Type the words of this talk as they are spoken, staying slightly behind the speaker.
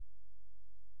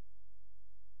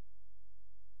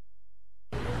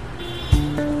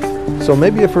So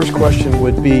maybe a first question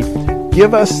would be,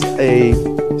 give us a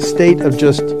state of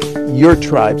just your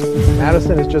tribes.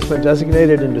 Madison has just been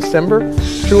designated in December,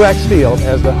 Truax Field,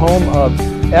 as the home of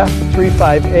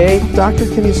F35A. Doctor,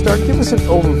 can you start? Give us an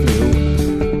overview.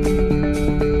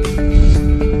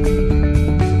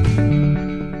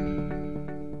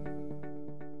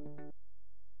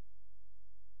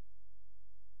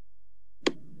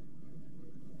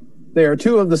 They are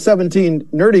two of the 17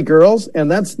 nerdy girls,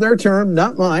 and that's their term,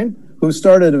 not mine, who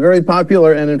started a very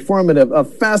popular and informative, a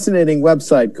fascinating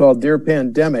website called Dear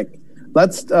Pandemic.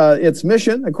 Its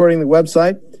mission, according to the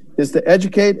website, is to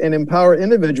educate and empower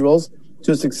individuals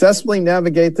to successfully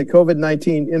navigate the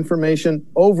COVID-19 information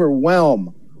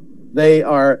overwhelm. They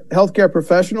are healthcare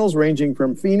professionals ranging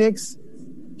from Phoenix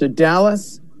to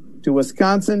Dallas to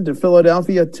Wisconsin to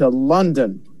Philadelphia to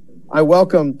London. I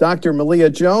welcome Dr.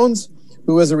 Malia Jones,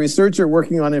 who is a researcher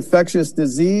working on infectious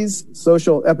disease,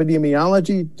 social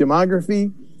epidemiology,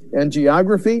 demography, and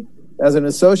geography as an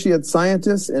associate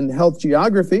scientist in health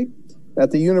geography at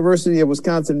the University of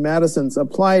Wisconsin-Madison's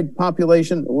Applied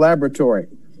Population Laboratory.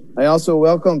 I also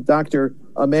welcome Dr.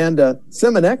 Amanda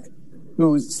Simanek,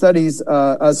 who studies,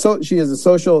 she is a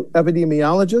social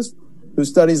epidemiologist who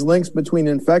studies links between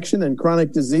infection and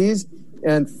chronic disease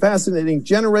and fascinating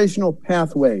generational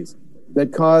pathways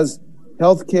that cause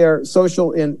healthcare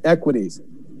social inequities.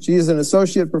 She is an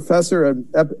associate professor of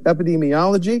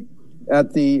epidemiology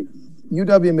at the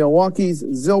UW-Milwaukee's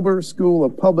Zilber School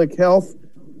of Public Health.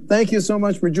 Thank you so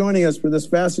much for joining us for this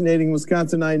fascinating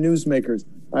WisconsinEye Newsmakers.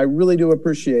 I really do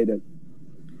appreciate it.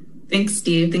 Thanks,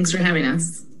 Steve. Thanks for having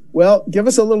us. Well, give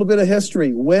us a little bit of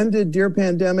history. When did Dear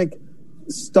Pandemic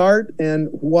start and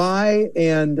why?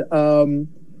 And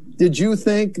did you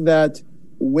think that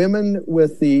women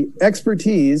with the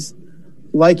expertise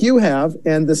like you have,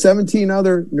 and the 17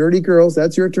 other nerdy girls,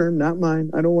 that's your term, not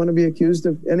mine. I don't want to be accused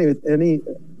of any,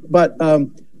 but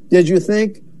did you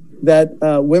think that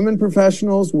women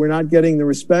professionals were not getting the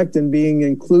respect and being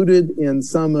included in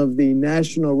some of the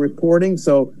national reporting?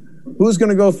 So who's going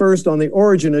to go first on the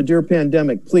origin of Dear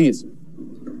Pandemic, please?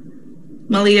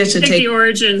 Malia should take the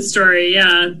origin story.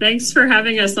 Yeah, thanks for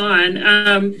having us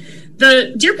on.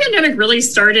 The Dear Pandemic really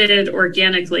started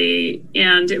organically,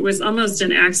 and it was almost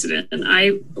an accident. And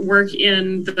I work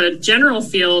in the general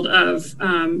field of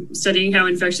studying how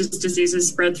infectious diseases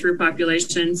spread through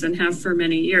populations and have for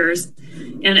many years.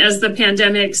 And as the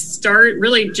pandemic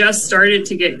really just started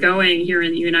to get going here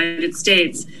in the United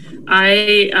States,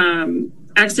 I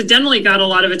accidentally got a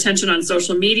lot of attention on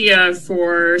social media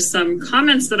for some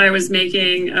comments that I was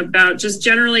making about just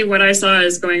generally what I saw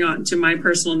as going on to my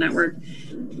personal network.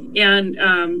 And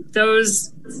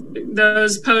those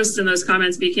posts and those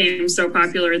comments became so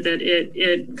popular that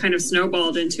it kind of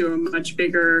snowballed into a much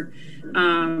bigger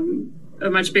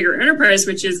enterprise,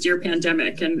 which is Dear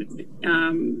Pandemic. And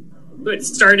it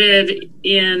started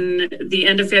in the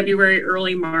end of February,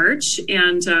 early March.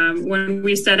 And when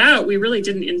we set out, we really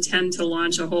didn't intend to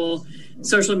launch a whole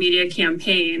social media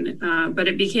campaign, but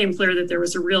it became clear that there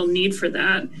was a real need for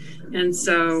that. And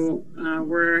so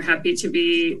we're happy to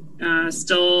be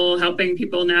still helping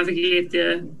people navigate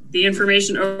the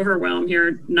information overwhelm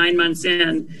here 9 months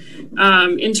in.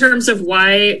 In terms of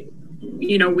why,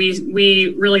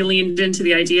 we really leaned into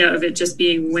the idea of it just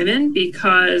being women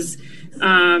because,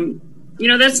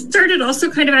 that started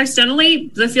also kind of accidentally.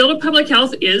 The field of public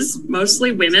health is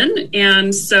mostly women.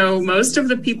 And so most of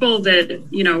the people that,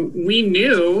 we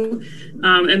knew,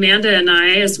 Amanda and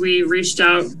I, as we reached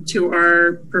out to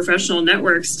our professional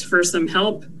networks for some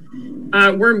help,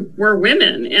 were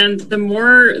women. And the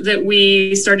more that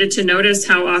we started to notice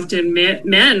how often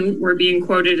men were being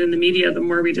quoted in the media, the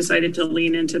more we decided to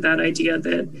lean into that idea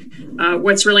that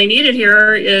what's really needed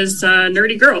here is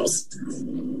nerdy girls.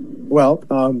 Well,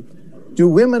 do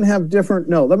women have do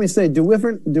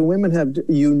women have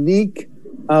unique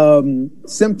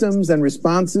symptoms and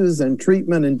responses and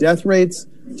treatment and death rates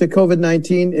to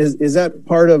COVID-19? Is that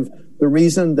part of the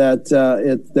reason that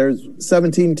there's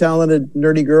 17 talented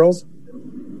nerdy girls?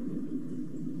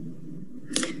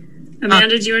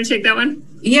 Amanda, do you want to take that one?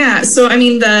 Yeah. So,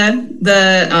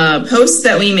 the posts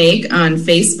that we make on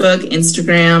Facebook,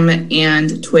 Instagram,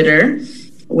 and Twitter,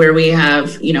 where we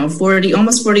have,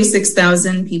 almost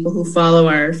 46,000 people who follow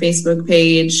our Facebook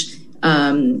page,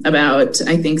 about,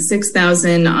 I think,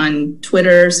 6,000 on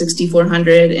Twitter,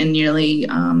 6,400, and nearly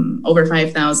over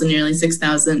 5,000, nearly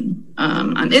 6,000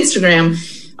 on Instagram,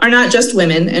 are not just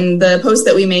women. And the posts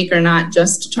that we make are not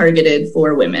just targeted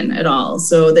for women at all.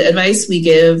 So the advice we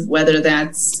give, whether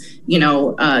that's,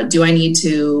 do I need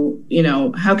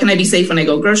to, how can I be safe when I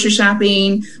go grocery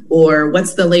shopping? Or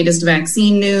what's the latest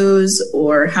vaccine news?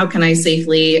 Or how can I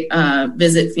safely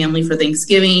visit family for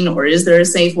Thanksgiving? Or is there a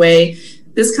safe way?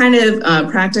 This kind of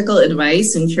practical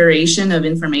advice and curation of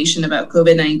information about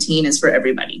COVID-19 is for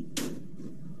everybody.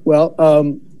 Well,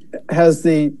 has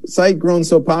the site grown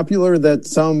so popular that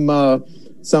some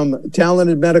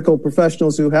talented medical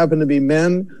professionals who happen to be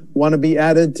men want to be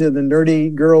added to the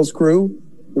Nerdy Girls crew,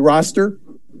 the roster?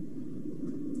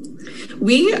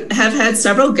 We have had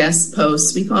several guest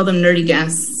posts. We call them nerdy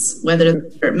guests, whether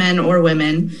they're men or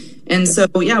women. And so,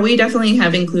 we definitely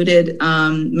have included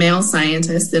male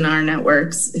scientists in our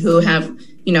networks who have,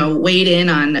 weighed in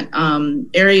on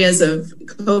areas of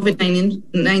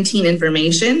COVID-19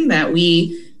 information that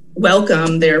we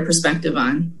welcome their perspective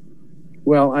on.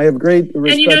 Well, I have great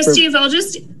respect And Steve,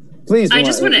 I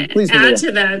just want to add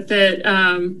to that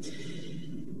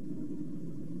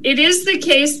it is the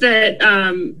case that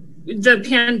the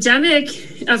pandemic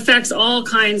affects all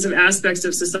kinds of aspects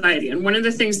of society. And one of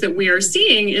the things that we are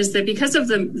seeing is that because of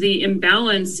the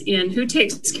imbalance in who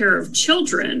takes care of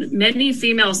children, many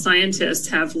female scientists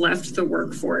have left the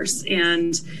workforce.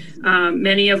 And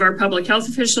many of our public health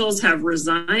officials have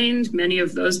resigned.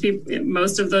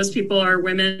 Most of those people are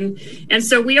women. And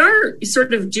so we are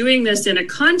sort of doing this in a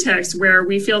context where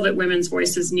we feel that women's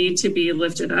voices need to be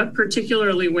lifted up,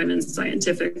 particularly women's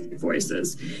scientific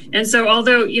voices. And so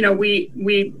although,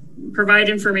 we provide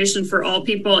information for all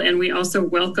people, and we also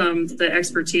welcome the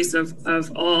expertise of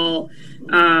all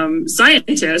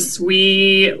scientists,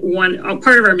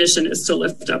 part of our mission is to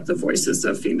lift up the voices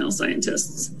of female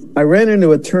scientists. I ran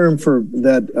into a term for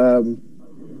that,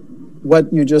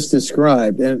 what you just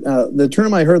described. And the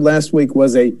term I heard last week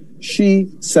was a she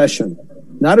session,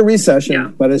 not a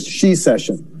recession, but a she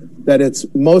session, that it's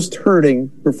most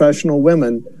hurting professional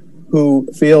women who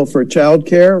feel for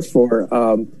childcare, for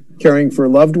caring for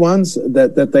loved ones,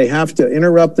 that they have to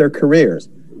interrupt their careers.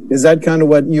 Is that kind of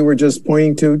what you were just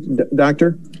pointing to,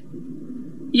 Doctor?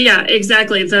 Yeah,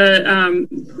 exactly.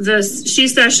 The she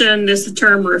session, this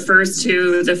term refers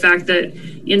to the fact that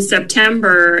in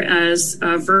September, as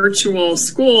virtual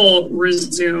school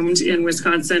resumed in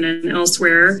Wisconsin and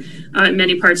elsewhere, in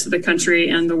many parts of the country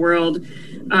and the world,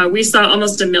 we saw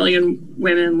almost 1 million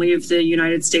women leave the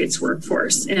United States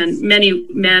workforce, and many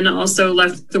men also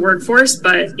left the workforce,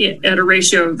 but at a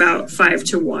ratio of about 5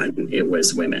 to 1, it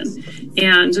was women.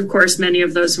 And of course, many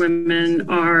of those women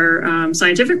are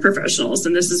scientific professionals,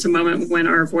 and this is a moment when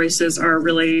our voices are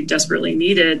really desperately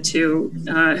needed to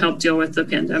help deal with the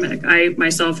pandemic. I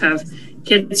myself have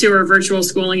kids who are virtual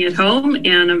schooling at home,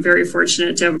 and I'm very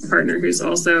fortunate to have a partner who's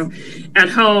also at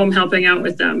home helping out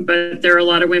with them. But there are a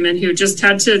lot of women who just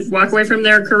had to walk away from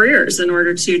their careers in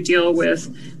order to deal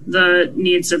with the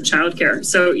needs of childcare.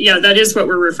 So that is what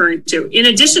we're referring to. In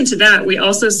addition to that, we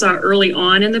also saw early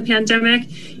on in the pandemic,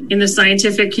 in the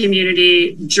scientific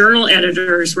community, journal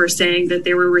editors were saying that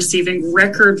they were receiving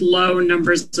record low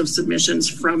numbers of submissions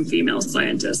from female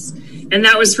scientists. And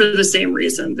that was for the same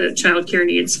reason, that childcare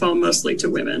needs fall mostly to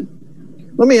women.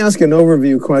 Let me ask an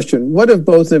overview question. What have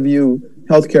both of you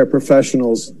healthcare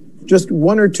professionals, just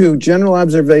one or two general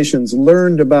observations,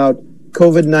 learned about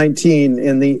COVID-19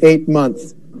 in the 8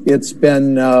 months it's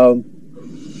been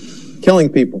killing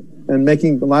people and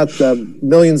making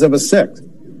millions of us sick?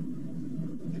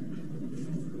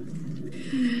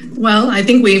 Well, I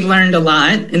think we've learned a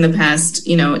lot in the past,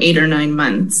 8 or 9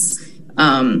 months.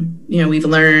 We've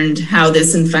learned how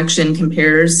this infection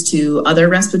compares to other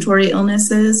respiratory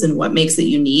illnesses and what makes it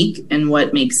unique and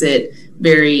what makes it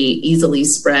very easily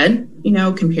spread,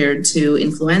 compared to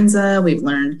influenza. We've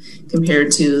learned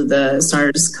compared to the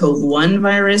SARS-CoV-1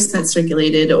 virus that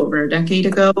circulated over a decade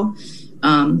ago.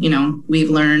 We've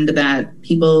learned that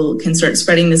people can start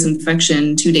spreading this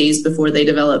infection 2 days before they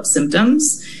develop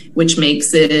symptoms, which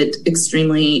makes it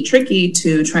extremely tricky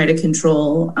to try to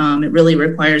control. It really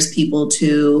requires people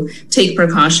to take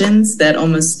precautions that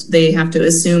they have to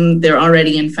assume they're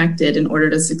already infected in order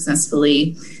to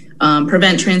successfully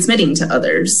prevent transmitting to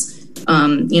others.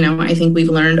 I think we've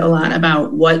learned a lot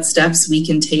about what steps we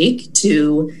can take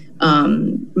to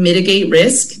mitigate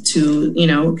risk, to,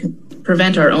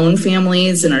 prevent our own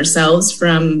families and ourselves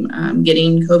from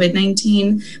getting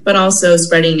COVID-19, but also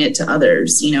spreading it to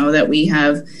others. That we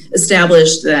have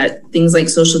established that things like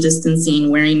social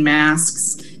distancing, wearing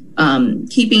masks,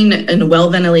 keeping in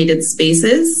well-ventilated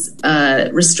spaces,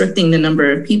 restricting the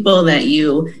number of people that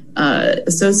you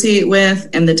associate with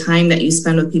and the time that you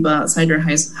spend with people outside your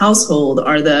household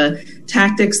are the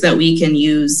tactics that we can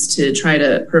use to try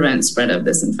to prevent spread of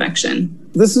this infection.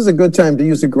 This is a good time to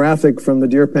use a graphic from the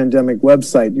Dear Pandemic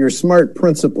website, your SMART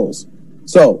principles.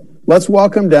 So let's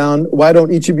walk them down. Why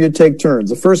don't each of you take turns?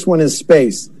 The first one is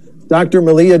space. Dr.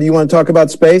 Malia, do you want to talk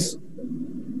about space?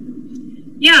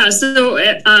 Yeah, so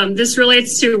this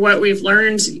relates to what we've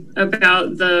learned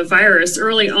about the virus.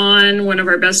 Early on, one of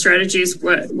our best strategies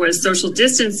was social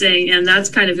distancing, and that's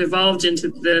kind of evolved into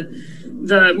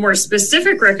the more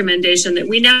specific recommendation that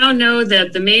we now know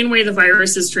that the main way the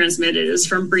virus is transmitted is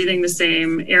from breathing the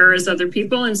same air as other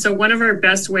people. And so one of our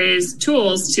best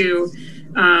tools to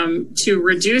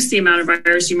reduce the amount of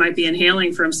virus you might be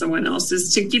inhaling from someone else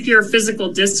is to keep your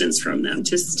physical distance from them,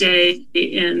 to stay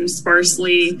in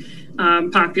sparsely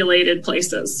populated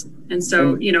places. And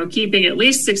so, keeping at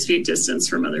least 6 feet distance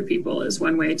from other people is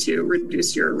one way to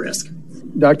reduce your risk.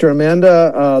 Dr.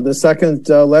 Amanda, the second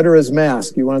letter is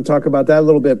mask. You want to talk about that a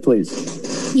little bit,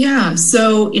 please? Yeah.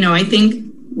 So, I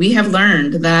think we have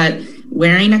learned that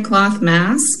wearing a cloth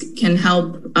mask can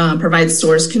help provide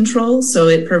source control. So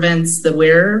it prevents the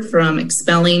wearer from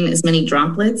expelling as many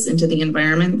droplets into the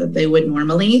environment that they would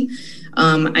normally.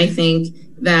 I think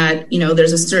that,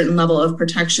 there's a certain level of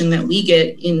protection that we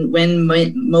get when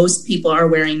most people are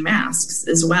wearing masks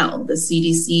as well. The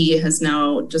CDC has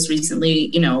now just recently,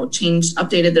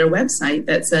 updated their website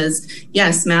that says,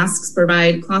 yes,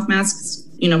 cloth masks,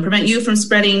 prevent you from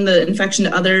spreading the infection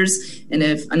to others. And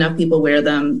if enough people wear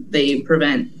them, they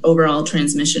prevent overall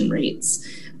transmission rates.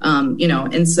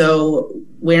 And so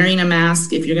wearing a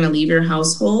mask, if you're going to leave your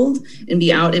household and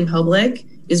be out in public,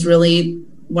 is really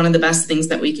one of the best things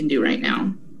that we can do right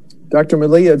now. Dr.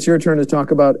 Malia, it's your turn to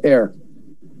talk about air.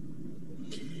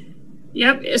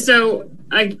 Yep. So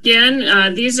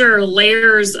again, these are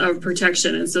layers of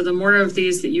protection. And so the more of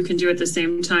these that you can do at the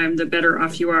same time, the better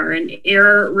off you are. And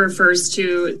air refers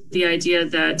to the idea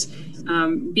that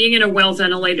being in a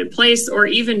well-ventilated place, or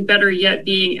even better yet,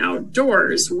 being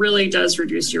outdoors, really does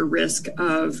reduce your risk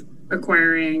of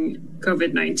acquiring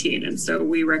COVID-19. And so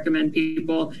we recommend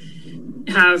people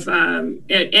have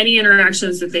any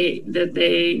interactions that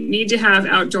they need to have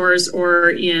outdoors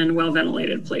or in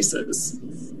well-ventilated places.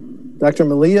 Dr.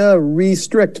 Malia,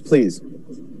 restrict, please.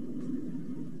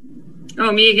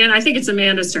 Oh, me again? I think it's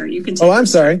Amanda's turn. You can take I'm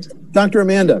sorry. Dr.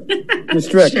 Amanda,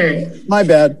 restrict. Sure. My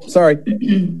bad. Sorry.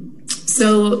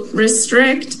 So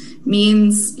restrict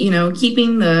means,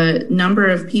 keeping the number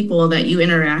of people that you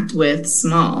interact with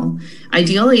small.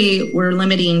 Ideally, we're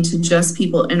limiting to just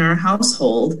people in our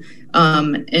household,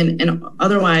 and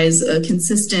otherwise a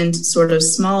consistent sort of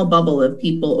small bubble of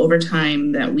people over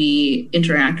time that we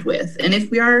interact with. And if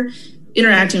we are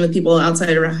interacting with people outside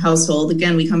of our household,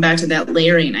 again, we come back to that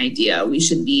layering idea. We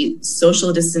should be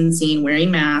social distancing,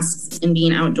 wearing masks, and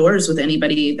being outdoors with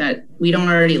anybody that we don't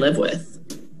already live with.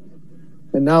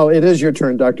 And now it is your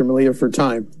turn, Dr. Malia, for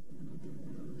time.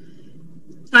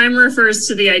 Time refers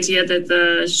to the idea that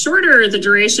the shorter the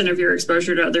duration of your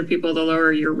exposure to other people, the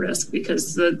lower your risk,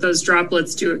 because those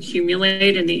droplets do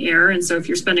accumulate in the air. And so if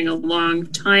you're spending a long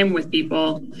time with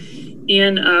people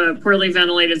in a poorly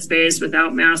ventilated space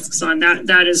without masks on,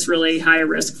 that is really high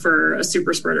risk for a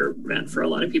super spreader event for a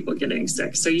lot of people getting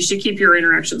sick. So you should keep your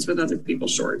interactions with other people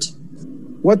short.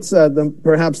 What's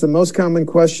perhaps the most common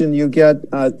question you get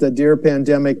at the Dear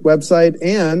Pandemic website?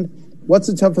 And what's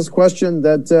the toughest question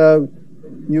that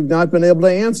you've not been able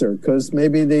to answer because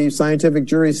maybe the scientific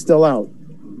jury's still out?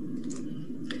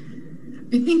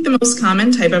 I think the most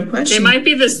common type of question. They might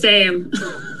be the same.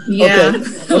 Yeah, okay.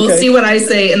 We'll see what I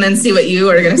say and then see what you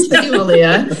are going to say,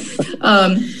 Malia.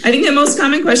 I think the most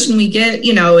common question we get,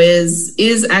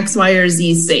 is X, Y, or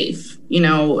Z safe?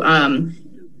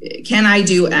 Can I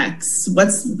do X?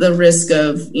 What's the risk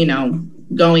of,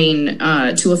 going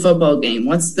to a football game?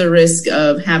 What's the risk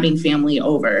of having family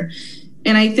over?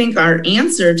 And I think our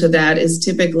answer to that is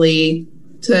typically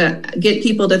to get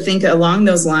people to think along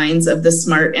those lines of the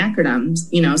SMART acronyms,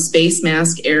 space,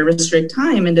 mask, air, restrict,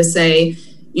 time, and to say,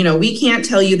 we can't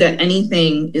tell you that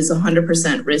anything is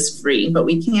 100% risk-free, but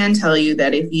we can tell you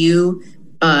that if you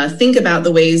think about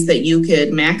the ways that you could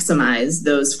maximize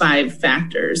those 5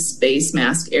 factors, space,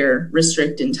 mask, air,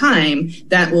 restrict, and time,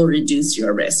 that will reduce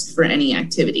your risk for any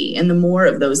activity. And the more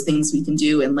of those things we can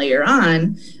do and layer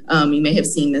on, you may have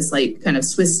seen this kind of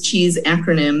Swiss cheese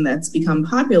acronym that's become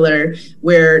popular,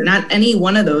 where not any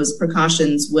one of those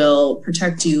precautions will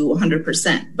protect you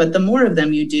 100%. But the more of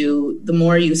them you do, the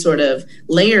more you sort of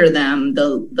layer them,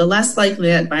 the less likely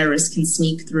that virus can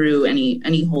sneak through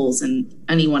any holes in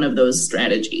any one of those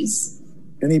strategies.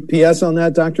 Any PS on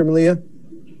that, Dr. Malia?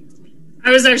 I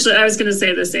was going to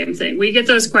say the same thing. We get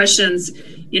those questions,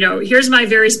 here's my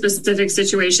very specific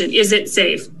situation. Is it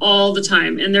safe? All the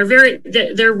time. And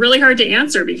they're really hard to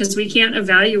answer because we can't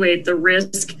evaluate the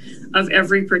risk of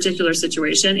every particular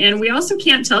situation. And we also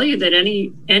can't tell you that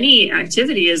any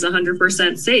activity is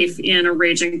 100% safe in a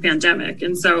raging pandemic.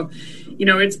 And so,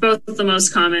 it's both the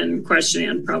most common question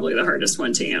and probably the hardest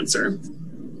one to answer.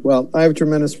 Well, I have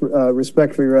tremendous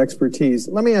respect for your expertise.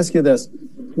 Let me ask you this.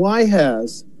 Why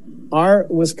has our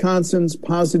Wisconsin's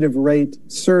positive rate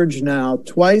surged now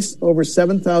twice over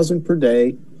 7,000 per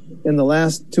day in the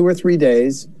last 2 or 3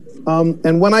 days?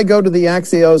 And when I go to the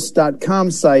Axios.com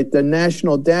site, the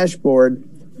national dashboard,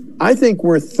 I think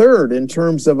we're third in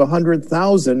terms of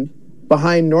 100,000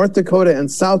 behind North Dakota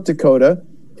and South Dakota.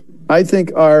 I think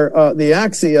the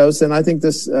Axios, and I think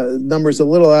this number is a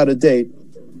little out of date,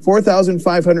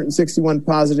 4,561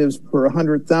 positives per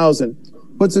 100,000.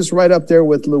 Puts us right up there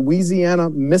with Louisiana,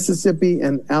 Mississippi,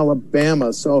 and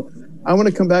Alabama. So I want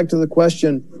to come back to the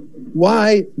question,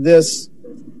 why this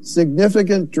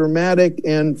significant, dramatic,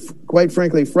 and quite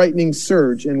frankly, frightening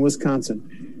surge in Wisconsin?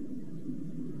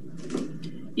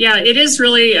 Yeah, it is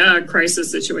really a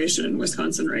crisis situation in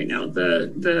Wisconsin right now.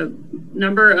 The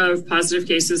number of positive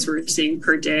cases we're seeing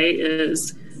per day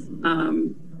is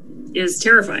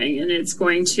terrifying, and it's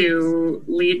going to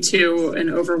lead to an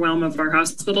overwhelm of our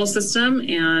hospital system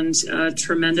and a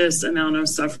tremendous amount of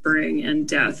suffering and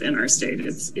death in our state.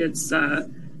 It's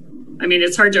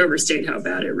hard to overstate how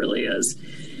bad it really is.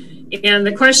 And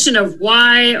the question of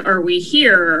why are we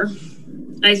here,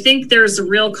 I think there's a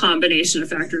real combination of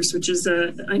factors, which is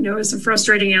I know is a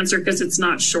frustrating answer because it's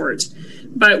not short.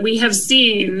 But we have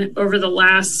seen over the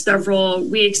last several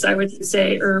weeks, I would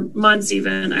say, or months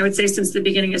even, I would say since the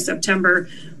beginning of September,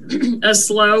 a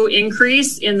slow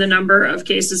increase in the number of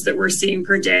cases that we're seeing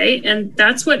per day. And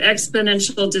that's what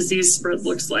exponential disease spread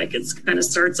looks like. It kind of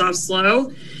starts off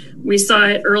slow. We saw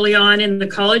it early on in the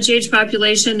college age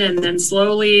population and then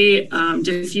slowly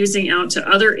diffusing out to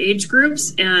other age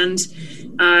groups and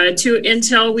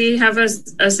until we have a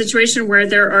situation where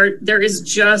there is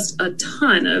just a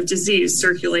ton of disease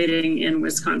circulating in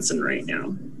Wisconsin right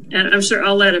now. And I'm sure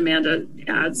I'll let Amanda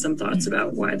add some thoughts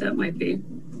about why that might be.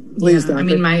 Please, Dr. I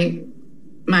mean,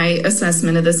 my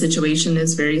assessment of the situation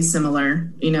is very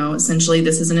similar. Essentially,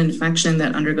 this is an infection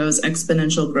that undergoes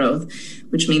exponential growth,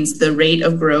 which means the rate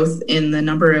of growth in the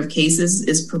number of cases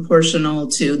is proportional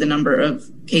to the number of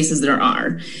cases there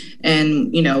are.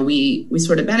 And, we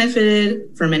sort of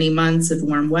benefited for many months of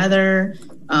warm weather,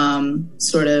 a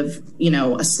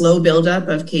slow buildup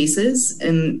of cases.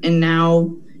 And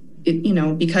now,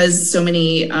 because so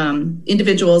many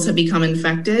individuals have become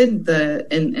infected,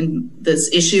 and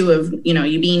this issue of,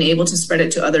 you being able to spread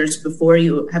it to others before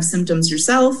you have symptoms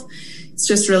yourself, it's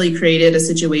just really created a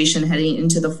situation heading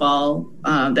into the fall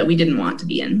that we didn't want to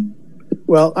be in.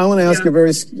 Well, I want to ask a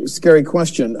very scary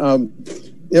question.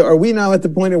 Are we now at the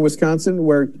point in Wisconsin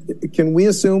where can we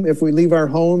assume if we leave our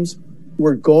homes,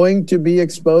 we're going to be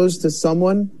exposed to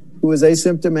someone who is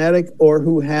asymptomatic or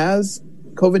who has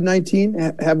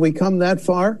COVID-19? Have we come that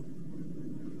far?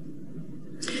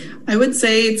 I would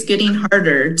say it's getting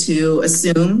harder to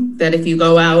assume that if you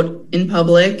go out in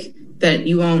public that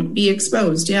you won't be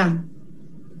exposed. Yeah.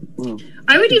 Wow.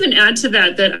 I would even add to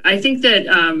that I think that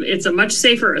it's a much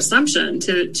safer assumption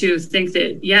to think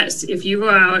that, yes, if you go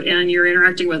out and you're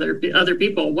interacting with other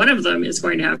people, one of them is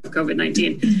going to have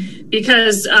COVID-19.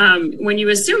 Because when you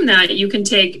assume that, you can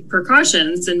take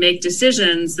precautions and make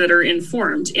decisions that are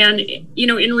informed. And,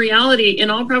 in reality, in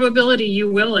all probability, you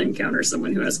will encounter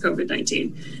someone who has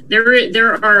COVID-19.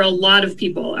 There are a lot of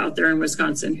people out there in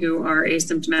Wisconsin who are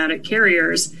asymptomatic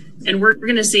carriers. And we're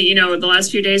going to see, the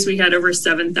last few days we had over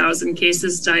 7,000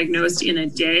 cases diagnosed in a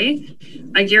day.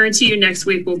 I guarantee you next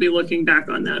week we'll be looking back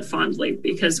on that fondly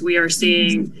because we are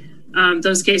seeing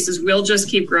those cases will just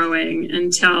keep growing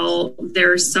until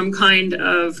there's some kind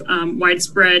of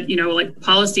widespread,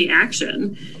 policy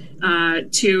action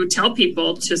to tell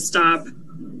people to stop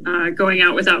going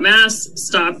out without masks,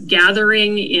 stop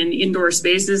gathering in indoor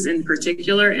spaces in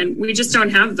particular. And we just don't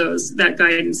have that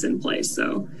guidance in place.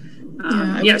 So.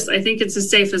 Yes, I think it's a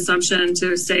safe assumption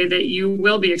to say that you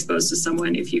will be exposed to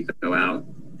someone if you go out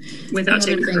without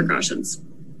taking precautions.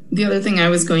 The other thing I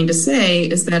was going to say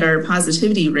is that our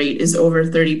positivity rate is over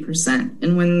 30%.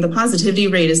 And when the positivity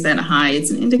rate is that high,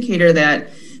 it's an indicator that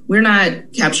we're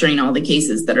not capturing all the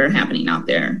cases that are happening out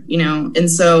there, And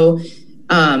so,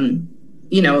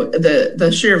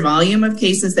 the sheer volume of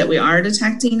cases that we are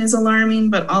detecting is alarming,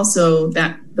 but also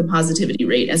that the positivity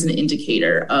rate as an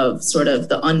indicator of sort of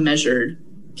the unmeasured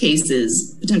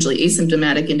cases, potentially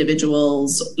asymptomatic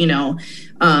individuals,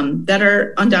 that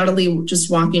are undoubtedly just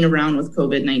walking around with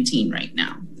COVID-19 right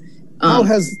now. How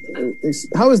has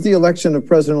the election of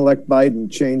President-elect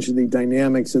Biden changed the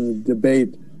dynamics in the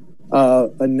debate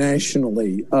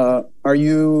nationally? Are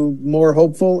you more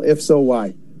hopeful? If so,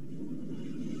 why?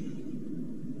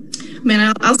 I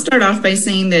mean, I'll start off by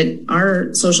saying that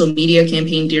our social media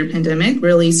campaign, Dear Pandemic,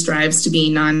 really strives to be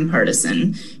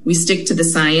nonpartisan. We stick to the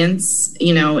science,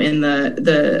 in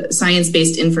the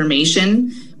science-based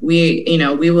information. We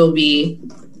will be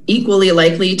equally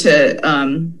likely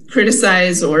to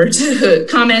criticize or to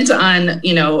comment on,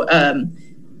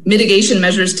 mitigation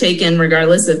measures taken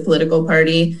regardless of political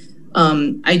party.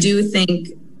 I do think,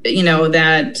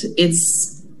 that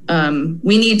it's,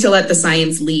 we need to let the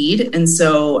science lead. And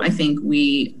so I think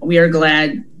we are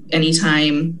glad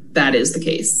anytime that is the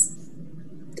case.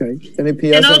 Okay. Any PS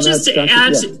and I'll on just that,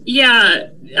 add,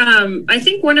 I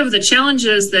think one of the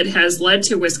challenges that has led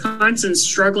to Wisconsin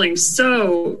struggling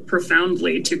so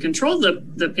profoundly to control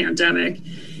the pandemic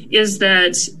is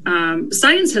that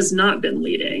science has not been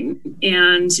leading.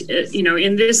 And,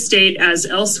 in this state as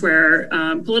elsewhere,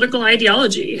 political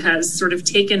ideology has sort of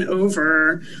taken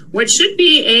over what should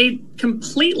be a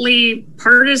completely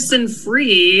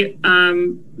partisan-free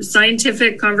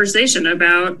scientific conversation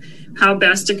about how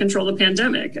best to control the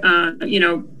pandemic.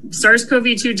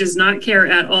 SARS-CoV-2 does not care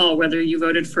at all whether you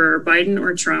voted for Biden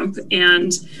or Trump,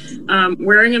 and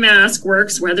wearing a mask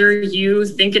works whether you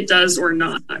think it does or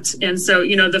not. And so,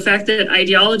 the fact that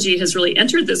ideology has really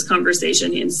entered this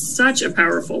conversation in such a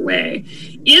powerful way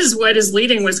is what is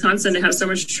leading Wisconsin to have so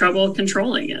much trouble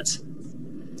controlling it.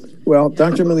 Well,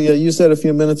 Dr. Malia, you said a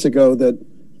few minutes ago that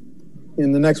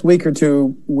in the next week or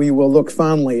two, we will look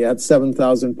fondly at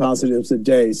 7,000 positives a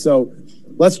day. So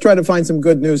let's try to find some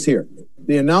good news here.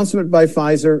 The announcement by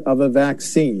Pfizer of a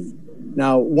vaccine.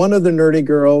 Now, one of the nerdy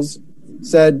girls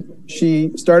said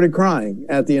she started crying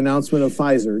at the announcement of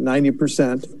Pfizer,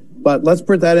 90%. But let's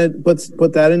put that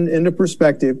into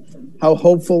perspective. How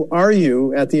hopeful are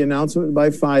you at the announcement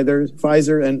by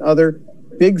Pfizer and other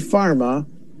big pharma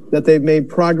that they've made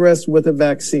progress with a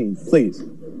vaccine? Please.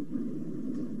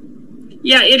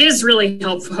 Yeah, it is really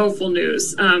hopeful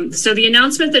news. So the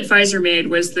announcement that Pfizer made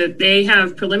was that they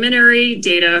have preliminary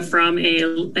data from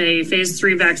a phase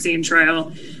 3 vaccine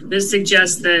trial that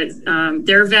suggests that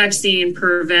their vaccine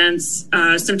prevents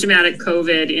symptomatic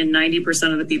COVID in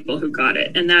 90% of the people who got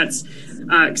it. And that's,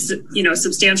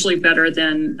 substantially better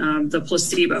than the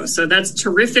placebo. So that's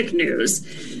terrific news.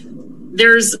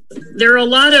 There are a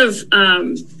lot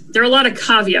of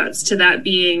caveats to that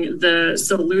being the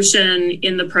solution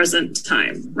in the present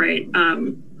time, right?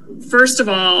 First of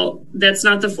all, that's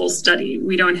not the full study.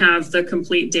 We don't have the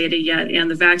complete data yet, and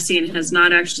the vaccine has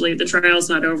not actually, the trial's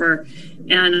not over.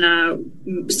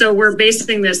 And so we're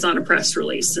basing this on a press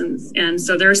release. And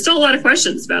so there are still a lot of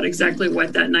questions about exactly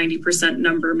what that 90%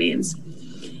 number means.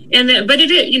 But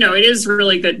it is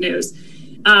really good news.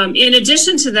 In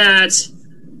addition to that,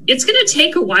 it's going to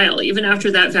take a while, even after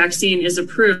that vaccine is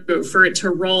approved, for it to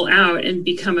roll out and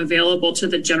become available to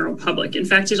the general public. In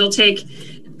fact, it'll take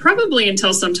probably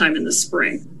until sometime in the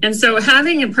spring. And so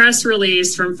having a press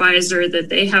release from Pfizer that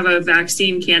they have a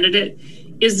vaccine candidate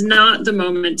is not the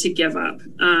moment to give up.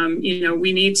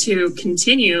 We need to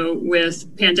continue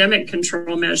with pandemic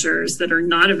control measures that are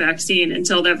not a vaccine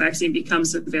until that vaccine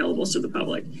becomes available to the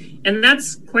public. And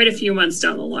that's quite a few months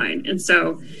down the line. And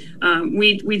so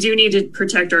we do need to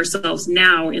protect ourselves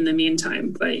now in the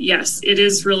meantime. But yes, it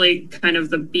is really kind of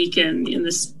the beacon in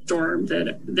the storm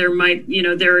that there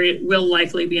will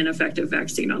likely be an effective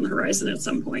vaccine on the horizon at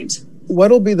some point.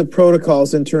 What will be the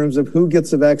protocols in terms of who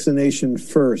gets a vaccination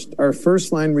first? Our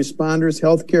first-line responders,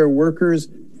 healthcare workers,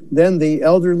 then the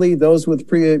elderly, those with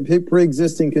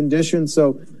pre-existing conditions.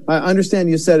 So I understand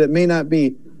you said it may not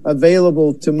be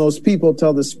available to most people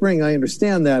till the spring. I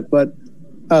understand that, but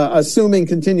assuming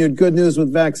continued good news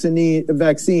with vaccine,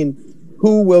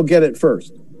 who will get it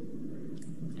first?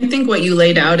 I think what you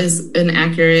laid out is an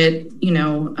accurate,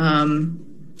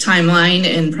 timeline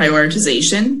and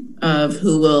prioritization of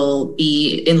who will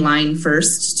be in line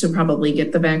first to probably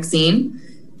get the vaccine.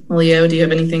 Malia, do you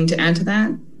have anything to add to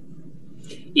that?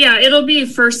 Yeah, it'll be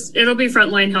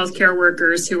frontline healthcare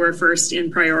workers who are first in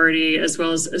priority, as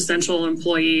well as essential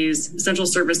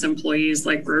service employees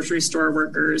like grocery store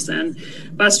workers and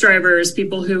bus drivers,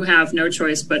 people who have no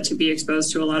choice but to be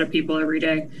exposed to a lot of people every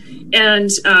day. And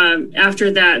after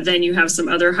that, then you have some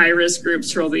other high-risk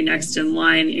groups who will be next in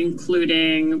line,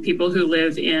 including people who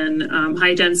live in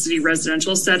high-density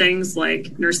residential settings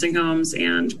like nursing homes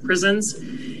and prisons.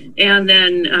 And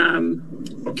then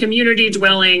community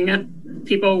dwelling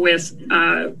people with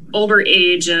older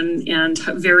age and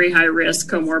very high risk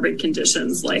comorbid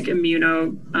conditions like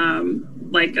people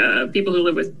who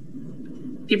live with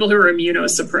people who are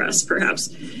immunosuppressed, perhaps.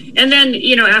 And then,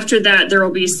 after that, there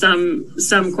will be some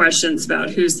questions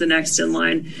about who's the next in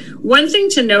line. One thing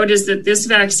to note is that this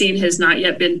vaccine has not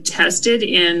yet been tested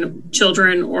in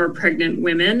children or pregnant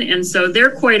women. And so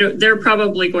they're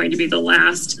probably going to be the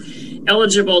last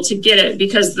eligible to get it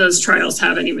because those trials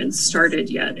haven't even started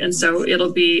yet. And so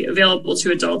it'll be available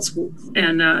to adults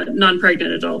and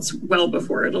non-pregnant adults well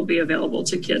before it'll be available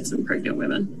to kids and pregnant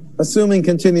women. Assuming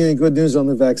continuing good news on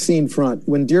the vaccine front,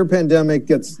 when Dear Pandemic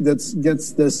gets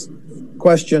this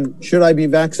question, should I be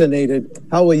vaccinated?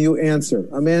 How will you answer?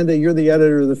 Amanda, you're the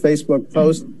editor of the Facebook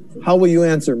post. How will you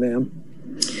answer, ma'am?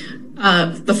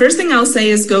 The first thing I'll say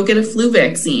is go get a flu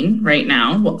vaccine right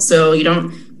now. So you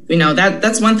don't,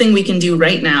 that's one thing we can do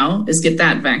right now is get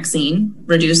that vaccine,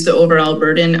 reduce the overall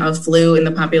burden of flu in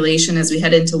the population as we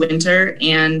head into winter,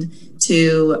 and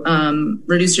to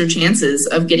reduce your chances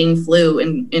of getting flu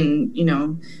and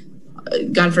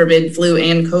God forbid, flu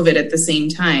and COVID at the same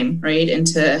time, right? And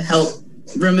to help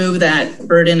remove that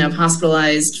burden of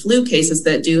hospitalized flu cases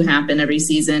that do happen every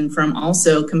season from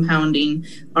also compounding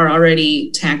our already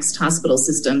taxed hospital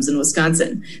systems in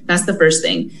Wisconsin. That's the first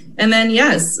thing. And then,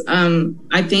 yes,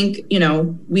 I think,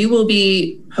 we will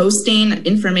be posting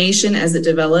information as it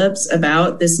develops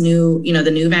about this new,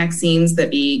 the new vaccines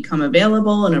that become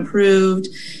available and approved,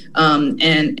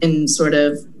 and sort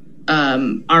of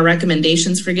our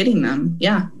recommendations for getting them.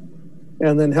 Yeah.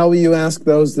 And then how will you ask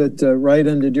those that write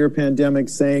into Dear Pandemic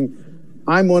saying,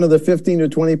 I'm one of the 15 to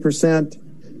 20%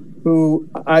 who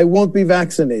I won't be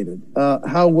vaccinated?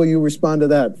 How will you respond to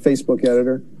that, Facebook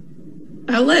editor?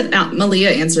 I'll let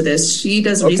Malia answer this. She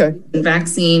does research in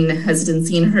vaccine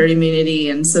hesitancy and herd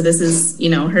immunity. And so this is,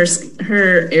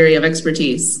 her area of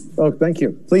expertise. Oh, thank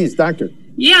you. Please, doctor.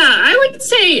 Yeah, I would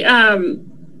say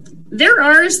there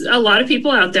are a lot of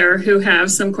people out there who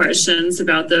have some questions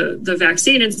about the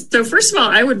vaccine. And so first of all,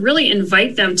 I would really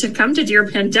invite them to come to Dear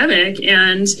Pandemic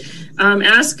and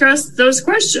ask us those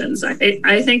questions.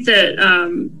 I think that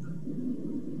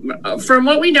from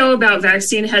what we know about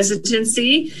vaccine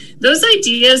hesitancy, those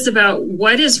ideas about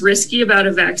what is risky about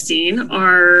a vaccine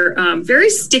are very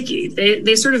sticky.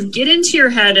 They sort of get into your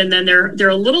head, and then they're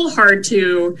a little hard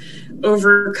to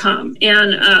overcome.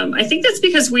 And I think that's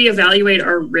because we evaluate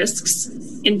our risks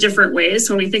in different ways.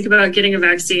 When we think about getting a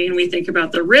vaccine, we think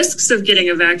about the risks of getting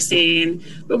a vaccine,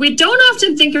 but we don't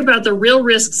often think about the real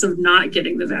risks of not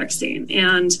getting the vaccine.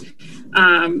 And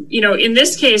in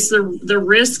this case, the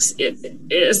risks,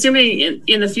 assuming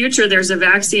in the future there's a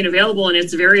vaccine available and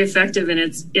it's very effective and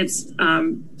it's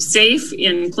safe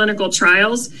in clinical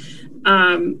trials,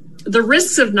 the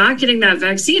risks of not getting that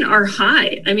vaccine are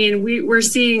high. I mean, we're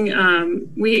seeing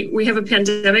we have a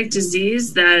pandemic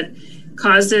disease that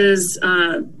causes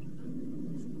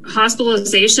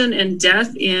hospitalization and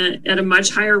death at a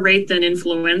much higher rate than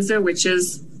influenza, which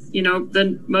is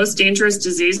the most dangerous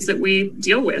disease that we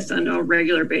deal with on a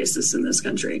regular basis in this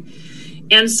country.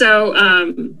 And so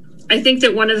I think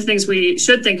that one of the things we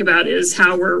should think about is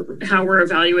how we're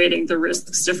evaluating the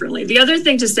risks differently. The other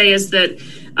thing to say is that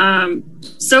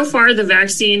so far the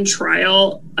vaccine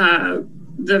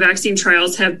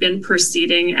trials have been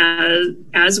proceeding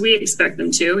as we expect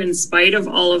them to, in spite of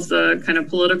all of the kind of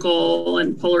political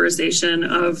and polarization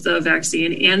of the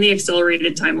vaccine and the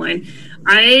accelerated timeline.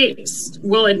 I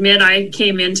will admit I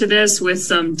came into this with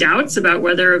some doubts about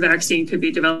whether a vaccine could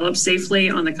be developed safely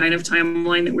on the kind of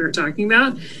timeline that we were talking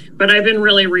about, but I've been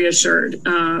really reassured.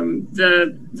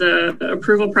 The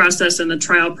approval process and the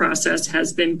trial process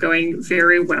has been going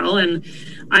very well, and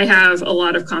I have a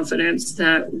lot of confidence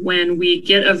that when we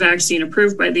get a vaccine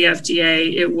approved by the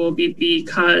FDA, it will be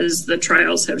because the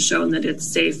trials have shown that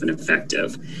it's safe and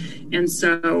effective. And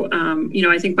so,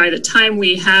 I think by the time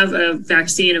we have a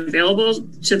vaccine available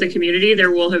to the community,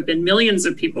 there will have been millions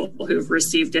of people who've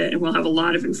received it, and we'll have a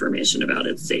lot of information about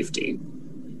its safety.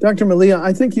 Dr. Malia,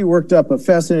 I think you worked up a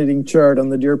fascinating chart on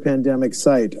the Dear Pandemic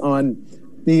site on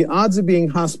the odds of being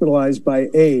hospitalized by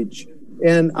age.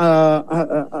 And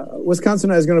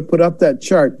WisconsinEye is going to put up that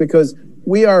chart because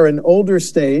we are an older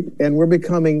state and we're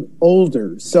becoming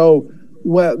older. So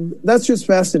that's just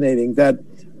fascinating that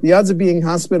the odds of being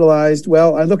hospitalized,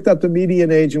 well, I looked up the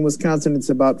median age in Wisconsin. It's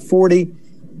about 40.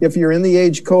 If you're in the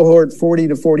age cohort 40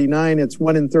 to 49, it's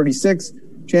 1 in 36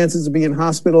 chances of being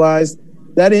hospitalized.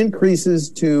 That increases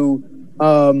to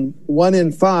 1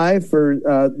 in 5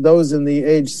 for those in the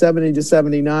age 70 to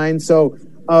 79. So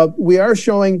we are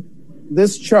showing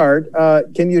this chart.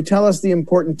 Can you tell us the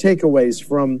important takeaways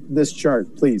from this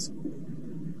chart, please?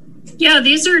 Yeah,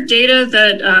 these are data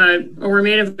that were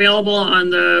made available on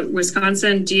the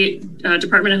Wisconsin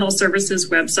Department of Health Services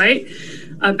website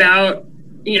about,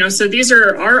 so these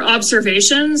are our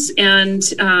observations, and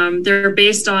they're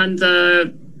based on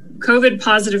the COVID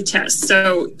positive test.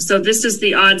 So this is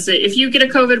the odds that if you get a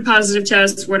COVID positive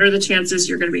test, what are the chances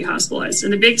you're going to be hospitalized?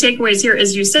 And the big takeaways here,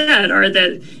 as you said, are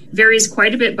that varies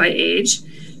quite a bit by age.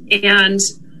 And,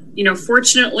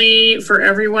 fortunately for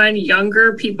everyone,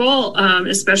 younger people,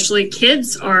 especially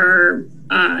kids,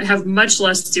 have much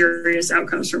less serious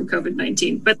outcomes from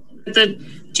COVID-19. But the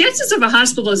chances of a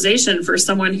hospitalization for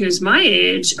someone who's my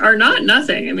age are not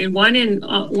nothing. I mean, one in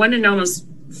almost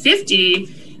 50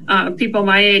 people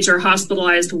my age are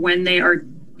hospitalized when they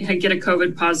get a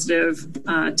COVID positive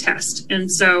test.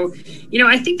 And so,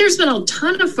 I think there's been a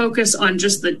ton of focus on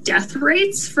just the death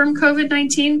rates from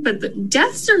COVID-19, but the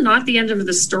deaths are not the end of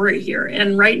the story here.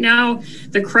 And right now,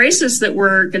 the crisis that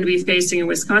we're going to be facing in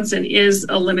Wisconsin is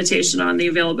a limitation on the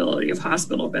availability of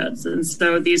hospital beds. And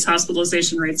so these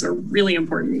hospitalization rates are really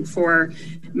important for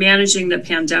managing the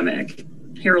pandemic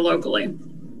here locally.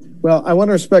 Well, I want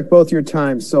to respect both your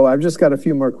times, so I've just got a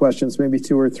few more questions, maybe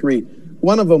two or three.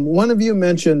 One of you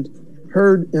mentioned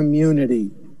herd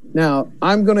immunity. Now,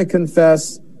 I'm going to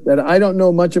confess that I don't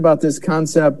know much about this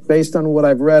concept. Based on what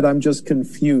I've read, I'm just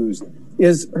confused.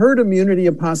 Is herd immunity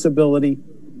a possibility,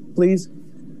 please?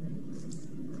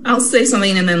 I'll say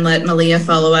something and then let Malia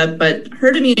follow up, but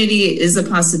herd immunity is a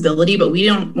possibility, but we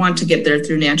don't want to get there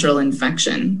through natural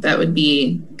infection. That would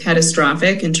be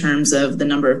catastrophic in terms of the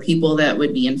number of people that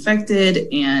would be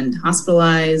infected and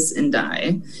hospitalized and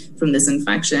die from this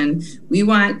infection. We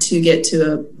want to get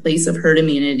to a place of herd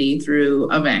immunity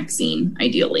through a vaccine,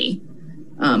 ideally.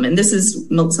 And this is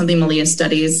something Malia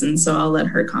studies, and so I'll let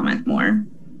her comment more.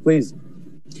 Please.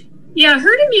 Yeah,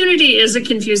 herd immunity is a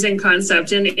confusing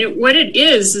concept. And what it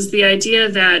is the idea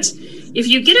that if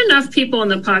you get enough people in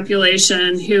the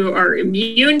population who are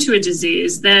immune to a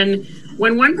disease, then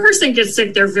when one person gets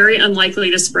sick, they're very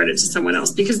unlikely to spread it to someone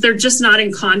else because they're just not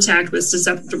in contact with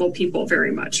susceptible people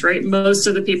very much, right? Most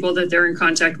of the people that they're in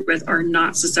contact with are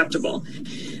not susceptible.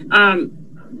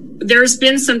 There's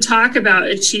been some talk about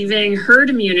achieving herd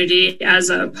immunity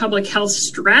as a public health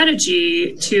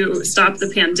strategy to stop the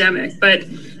pandemic, but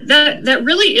that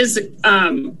really is,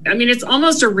 it's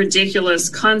almost a ridiculous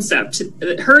concept.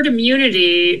 Herd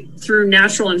immunity through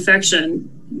natural infection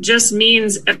just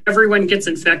means everyone gets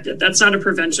infected. That's not a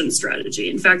prevention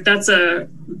strategy. In fact, that's a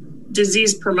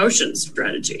disease promotion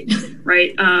strategy,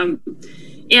 right?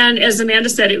 And as Amanda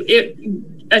said,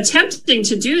 attempting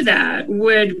to do that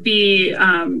would be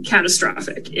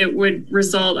catastrophic. It would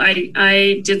result,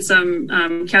 I did some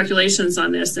calculations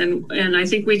on this, and I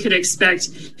think we could expect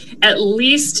at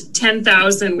least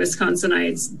 10,000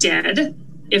 Wisconsinites dead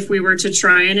if we were to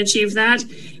try and achieve that,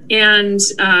 and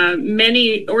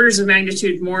many orders of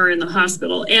magnitude more in the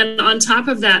hospital. And on top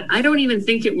of that, I don't even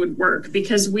think it would work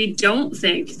because we don't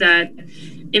think that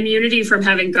immunity from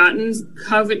having gotten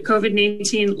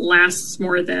COVID-19 lasts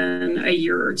more than a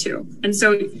year or two. And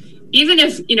so even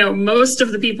if, most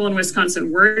of the people in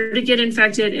Wisconsin were to get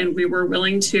infected and we were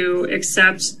willing to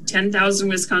accept 10,000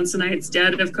 Wisconsinites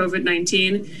dead of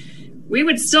COVID-19, we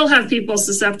would still have people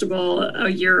susceptible a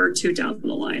year or two down the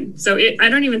line. So I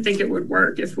don't even think it would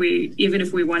work even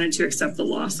if we wanted to accept the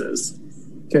losses.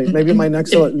 Okay, maybe my next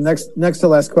to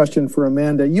last question for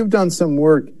Amanda. You've done some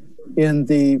work in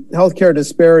the healthcare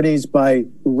disparities by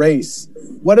race.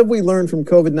 What have we learned from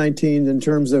COVID-19 in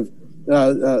terms of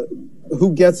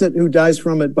who gets it, who dies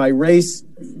from it by race,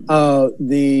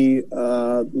 the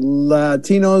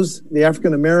Latinos, the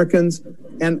African Americans,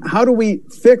 and how do we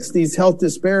fix these health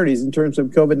disparities in terms of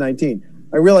COVID-19?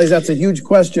 I realize that's a huge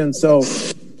question, so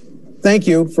thank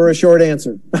you for a short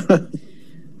answer.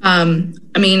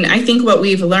 I think what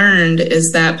we've learned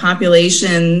is that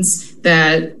populations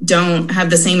that don't have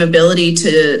the same ability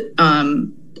to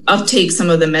uptake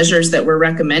some of the measures that we're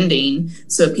recommending,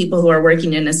 so people who are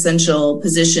working in essential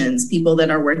positions, people that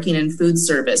are working in food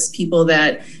service, people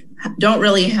that don't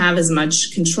really have as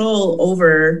much control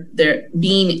over their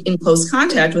being in close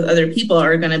contact with other people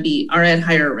are at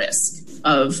higher risk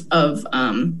of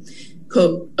acquiring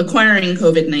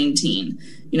COVID-19.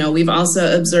 We've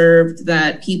also observed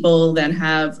that people that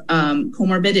have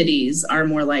comorbidities are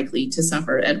more likely to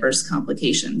suffer adverse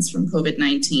complications from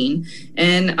COVID-19.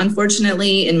 And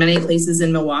unfortunately, in many places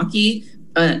in Milwaukee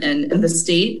and in the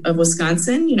state of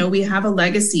Wisconsin, we have a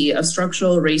legacy of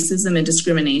structural racism and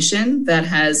discrimination that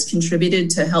has contributed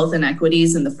to health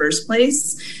inequities in the first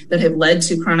place, that have led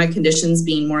to chronic conditions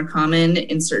being more common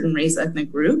in certain race ethnic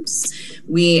groups.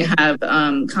 We have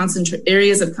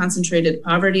areas of concentrated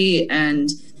poverty and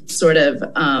sort of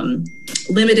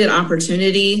limited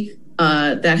opportunity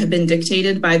that have been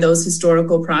dictated by those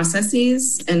historical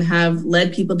processes and have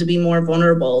led people to be more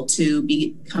vulnerable to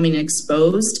becoming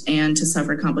exposed and to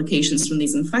suffer complications from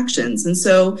these infections. And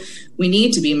so we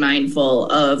need to be mindful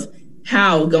of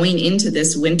how, going into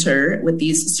this winter with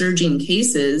these surging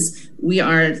cases, we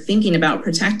are thinking about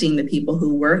protecting the people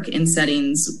who work in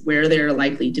settings where they're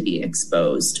likely to be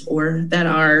exposed or that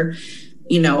are,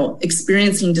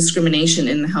 experiencing discrimination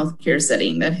in the healthcare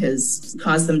setting that has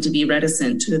caused them to be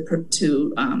reticent to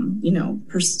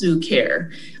pursue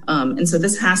care. And so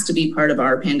this has to be part of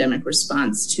our pandemic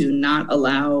response to not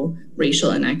allow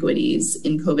racial inequities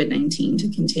in COVID-19 to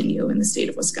continue in the state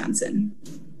of Wisconsin.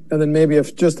 And then maybe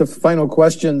just a final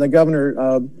question. The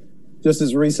governor, just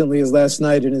as recently as last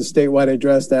night in his statewide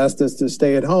address, asked us to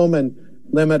stay at home and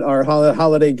limit our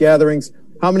holiday gatherings.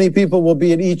 How many people will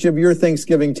be at each of your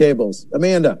Thanksgiving tables?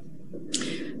 Amanda?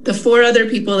 The 4 other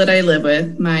people that I live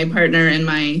with, my partner and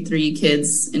my 3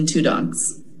 kids and 2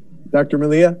 dogs. Dr.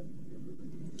 Malia?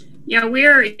 Yeah, we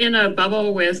are in a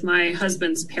bubble with my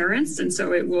husband's parents. And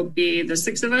so it will be the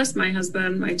 6 of us, my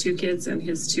husband, my 2 kids, and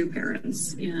his 2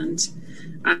 parents. And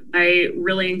I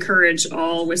really encourage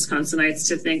all Wisconsinites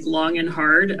to think long and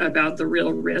hard about the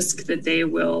real risk that they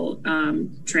will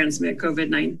transmit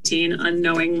COVID-19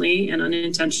 unknowingly and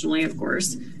unintentionally, of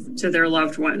course, to their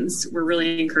loved ones. We're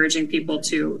really encouraging people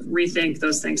to rethink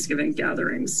those Thanksgiving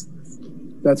gatherings.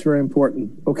 That's very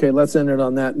important. Okay, let's end it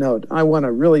on that note. I want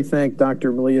to really thank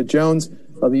Dr. Malia Jones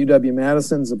of the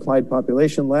UW-Madison's Applied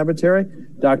Population Laboratory,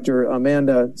 Dr.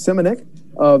 Amanda Simanek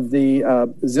of the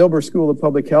Zilber School of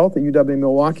Public Health at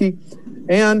UW-Milwaukee.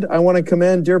 And I want to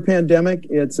commend Dear Pandemic.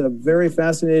 It's a very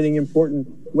fascinating,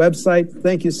 important website.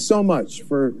 Thank you so much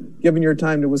for giving your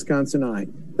time to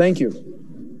WisconsinEye. Thank you.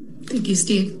 Thank you,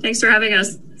 Steve. Thanks for having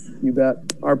us. You bet.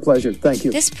 Our pleasure. Thank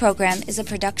you. This program is a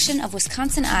production of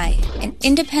WisconsinEye, an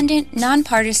independent,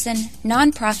 nonpartisan,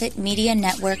 nonprofit media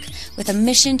network with a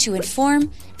mission to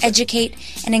inform, educate,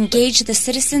 and engage the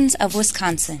citizens of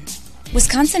Wisconsin.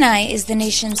 WisconsinEye is the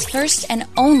nation's first and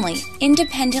only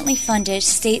independently funded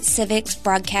state civics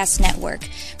broadcast network,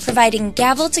 providing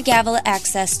gavel-to-gavel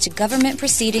access to government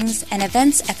proceedings and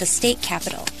events at the state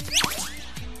capitol.